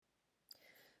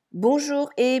Bonjour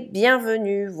et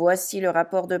bienvenue. Voici le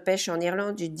rapport de pêche en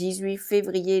Irlande du 18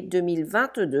 février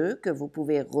 2022 que vous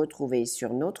pouvez retrouver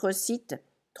sur notre site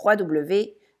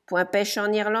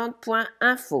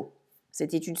www.pêcheenirlande.info.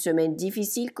 C'était une semaine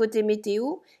difficile côté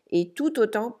météo et tout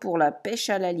autant pour la pêche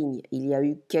à la ligne. Il y a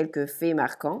eu quelques faits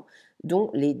marquants,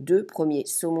 dont les 2 premiers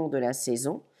saumons de la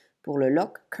saison pour le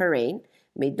loch Currain,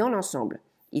 mais dans l'ensemble,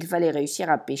 il fallait réussir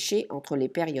à pêcher entre les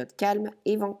périodes calmes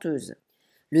et venteuses.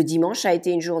 Le dimanche a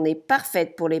été une journée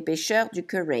parfaite pour les pêcheurs du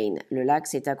Currain. Le lac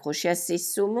s'est accroché à ses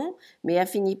saumons, mais a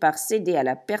fini par céder à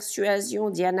la persuasion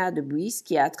d'Iana de Buis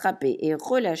qui a attrapé et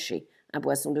relâché un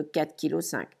poisson de 4,5 kg.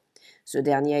 Ce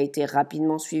dernier a été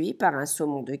rapidement suivi par un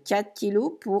saumon de 4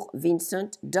 kg pour Vincent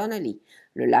Donnelly.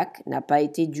 Le lac n'a pas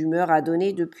été d'humeur à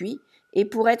donner depuis, et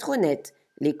pour être honnête,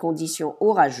 les conditions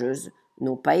orageuses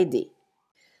n'ont pas aidé.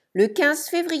 Le 15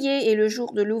 février est le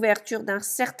jour de l'ouverture d'un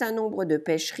certain nombre de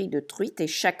pêcheries de truites et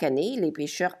chaque année, les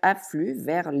pêcheurs affluent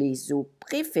vers les eaux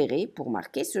préférées pour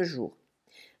marquer ce jour.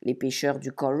 Les pêcheurs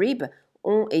du Corrib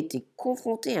ont été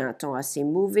confrontés à un temps assez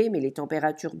mauvais, mais les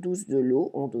températures douces de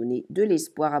l'eau ont donné de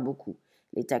l'espoir à beaucoup.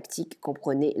 Les tactiques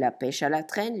comprenaient la pêche à la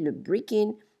traîne, le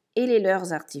break-in et les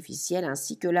leurres artificielles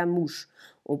ainsi que la mouche.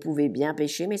 On pouvait bien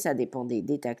pêcher, mais ça dépendait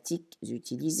des tactiques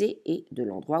utilisées et de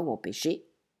l'endroit où on pêchait,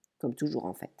 comme toujours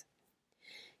en fait.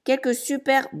 Quelques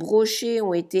super brochets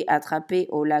ont été attrapés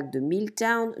au lac de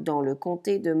Milltown dans le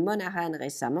comté de Monaghan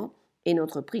récemment et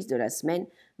notre prise de la semaine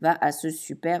va à ce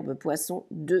superbe poisson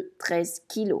de 13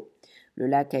 kg. Le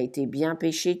lac a été bien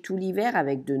pêché tout l'hiver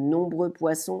avec de nombreux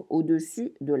poissons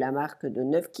au-dessus de la marque de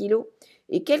 9 kg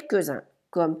et quelques-uns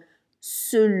comme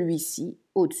celui-ci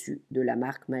au-dessus de la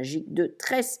marque magique de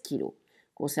 13 kg.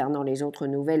 Concernant les autres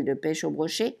nouvelles de pêche au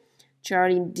brochet,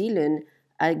 Charlie Dillon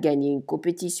a gagné une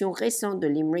compétition récente de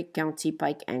Limerick County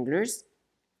Pike Anglers.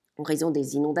 En raison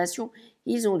des inondations,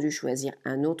 ils ont dû choisir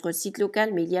un autre site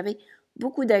local, mais il y avait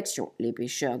beaucoup d'actions. Les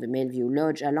pêcheurs de Melview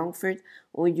Lodge à Longford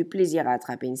ont eu du plaisir à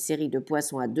attraper une série de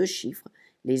poissons à 2 chiffres.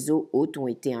 Les eaux hautes ont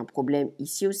été un problème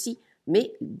ici aussi,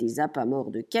 mais des appâts morts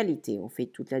de qualité ont fait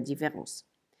toute la différence.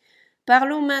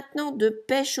 Parlons maintenant de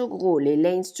pêche au gros. Les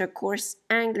Leinster Course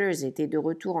Anglers étaient de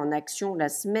retour en action la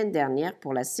semaine dernière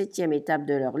pour la 7e étape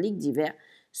de leur ligue d'hiver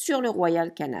sur le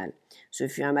Royal Canal. Ce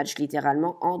fut un match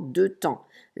littéralement en 2 temps.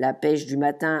 La pêche du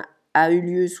matin a eu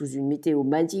lieu sous une météo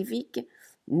magnifique,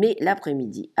 mais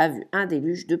l'après-midi a vu un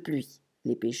déluge de pluie.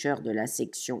 Les pêcheurs de la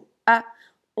section A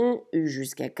ont eu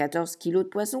jusqu'à 14 kg de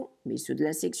poissons, mais ceux de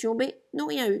la section B n'ont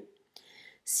rien eu.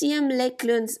 CM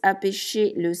Lakelands a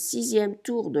pêché le 6e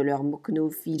tour de leur Mockno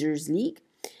Feeders League.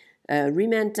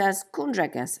 Rimantas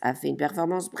Kondrakas a fait une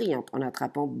performance brillante en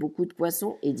attrapant beaucoup de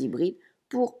poissons et d'hybrides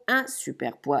pour un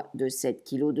super poids de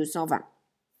 7,220 kg.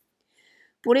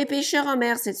 Pour les pêcheurs en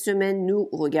mer, cette semaine, nous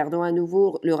regardons à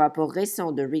nouveau le rapport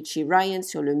récent de Richie Ryan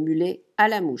sur le mulet à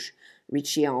la mouche.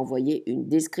 Richie a envoyé une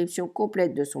description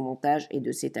complète de son montage et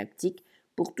de ses tactiques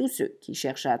pour tous ceux qui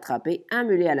cherchent à attraper un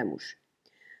mulet à la mouche.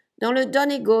 Dans le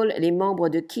Donegal, les membres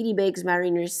de Killybegs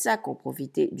Mariners Sac ont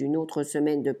profité d'une autre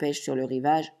semaine de pêche sur le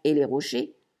rivage et les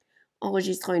rochers,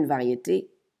 enregistrant une variété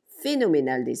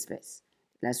phénoménale d'espèces.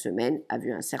 La semaine a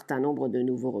vu un certain nombre de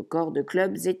nouveaux records de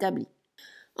clubs établis.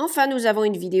 Enfin, nous avons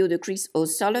une vidéo de Chris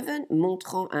O'Sullivan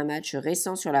montrant un match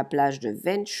récent sur la plage de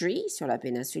Ventry, sur la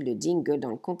péninsule de Dingle, dans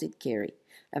le comté de Kerry.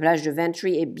 La plage de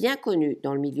Ventry est bien connue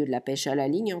dans le milieu de la pêche à la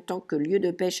ligne en tant que lieu de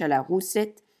pêche à la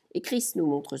roussette, et Chris nous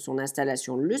montre son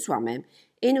installation le soir même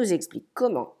et nous explique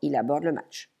comment il aborde le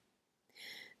match.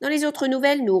 Dans les autres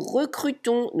nouvelles, nous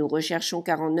recherchons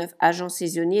 49 agents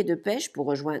saisonniers de pêche pour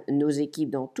rejoindre nos équipes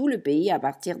dans tout le pays à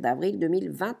partir d'avril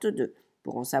 2022.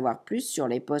 Pour en savoir plus sur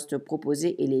les postes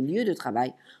proposés et les lieux de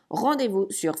travail, rendez-vous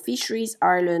sur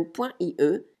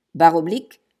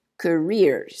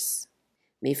fisheriesireland.ie/careers.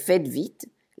 Mais faites vite,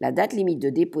 la date limite de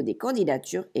dépôt des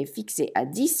candidatures est fixée à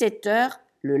 17 h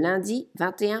le lundi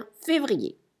 21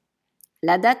 février.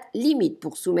 La date limite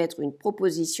pour soumettre une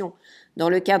proposition dans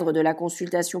le cadre de la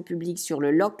consultation publique sur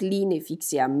le Loch Lean est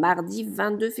fixée à mardi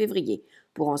 22 février.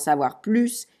 Pour en savoir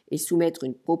plus et soumettre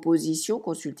une proposition,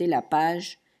 consultez la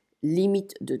page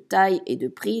limite de taille et de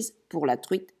prise pour la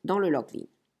truite dans le Loch Lean.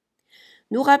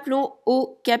 Nous rappelons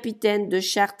au capitaine de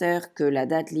charter que la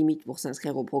date limite pour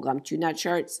s'inscrire au programme Tuna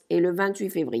Charts est le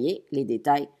 28 février. Les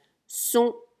détails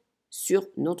sont sur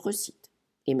notre site.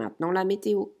 Et maintenant la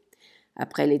météo.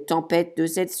 Après les tempêtes de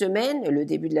cette semaine, le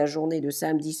début de la journée de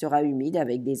samedi sera humide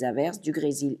avec des averses, du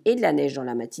grésil et de la neige dans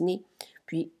la matinée,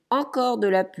 puis encore de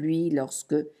la pluie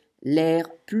lorsque l'air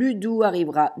plus doux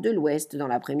arrivera de l'ouest dans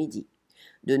l'après-midi.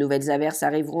 De nouvelles averses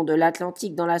arriveront de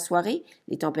l'Atlantique dans la soirée.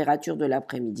 Les températures de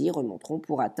l'après-midi remonteront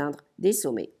pour atteindre des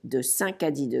sommets de 5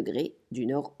 à 10 degrés du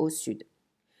nord au sud.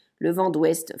 Le vent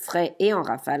d'ouest frais et en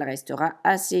rafale restera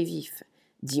assez vif.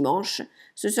 Dimanche,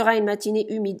 ce sera une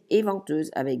matinée humide et venteuse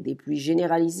avec des pluies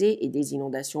généralisées et des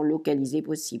inondations localisées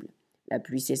possibles. La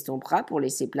pluie s'estompera pour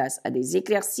laisser place à des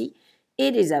éclaircies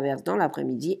et des averses dans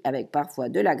l'après-midi avec parfois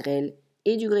de la grêle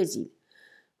et du grésil.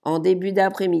 En début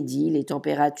d'après-midi, les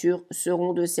températures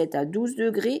seront de 7 à 12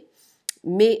 degrés,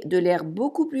 mais de l'air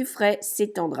beaucoup plus frais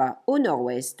s'étendra au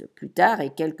nord-ouest plus tard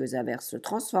et quelques averses se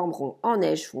transformeront en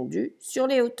neige fondue sur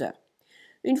les hauteurs.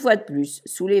 Une fois de plus,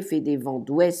 sous l'effet des vents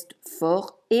d'ouest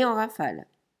forts et en rafale.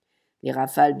 Les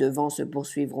rafales de vent se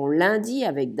poursuivront lundi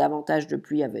avec davantage de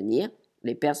pluie à venir.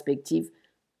 Les perspectives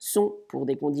sont pour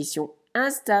des conditions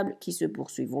instables qui se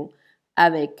poursuivront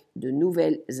avec de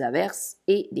nouvelles averses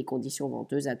et des conditions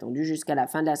venteuses attendues jusqu'à la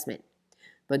fin de la semaine.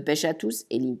 Bonne pêche à tous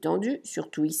et ligne tendue,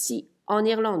 surtout ici en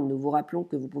Irlande. Nous vous rappelons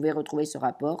que vous pouvez retrouver ce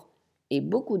rapport et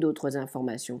beaucoup d'autres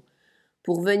informations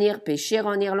pour venir pêcher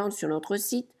en Irlande sur notre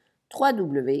site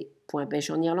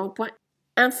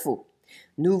www.pêcheenirlande.info.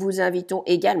 Nous vous invitons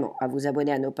également à vous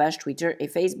abonner à nos pages Twitter et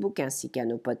Facebook ainsi qu'à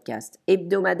nos podcasts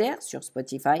hebdomadaires sur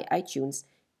Spotify, iTunes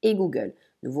et Google.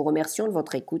 Nous vous remercions de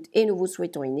votre écoute et nous vous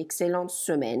souhaitons une excellente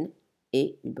semaine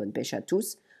et une bonne pêche à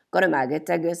tous. Goramaga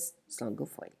tagus, slango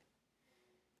foil.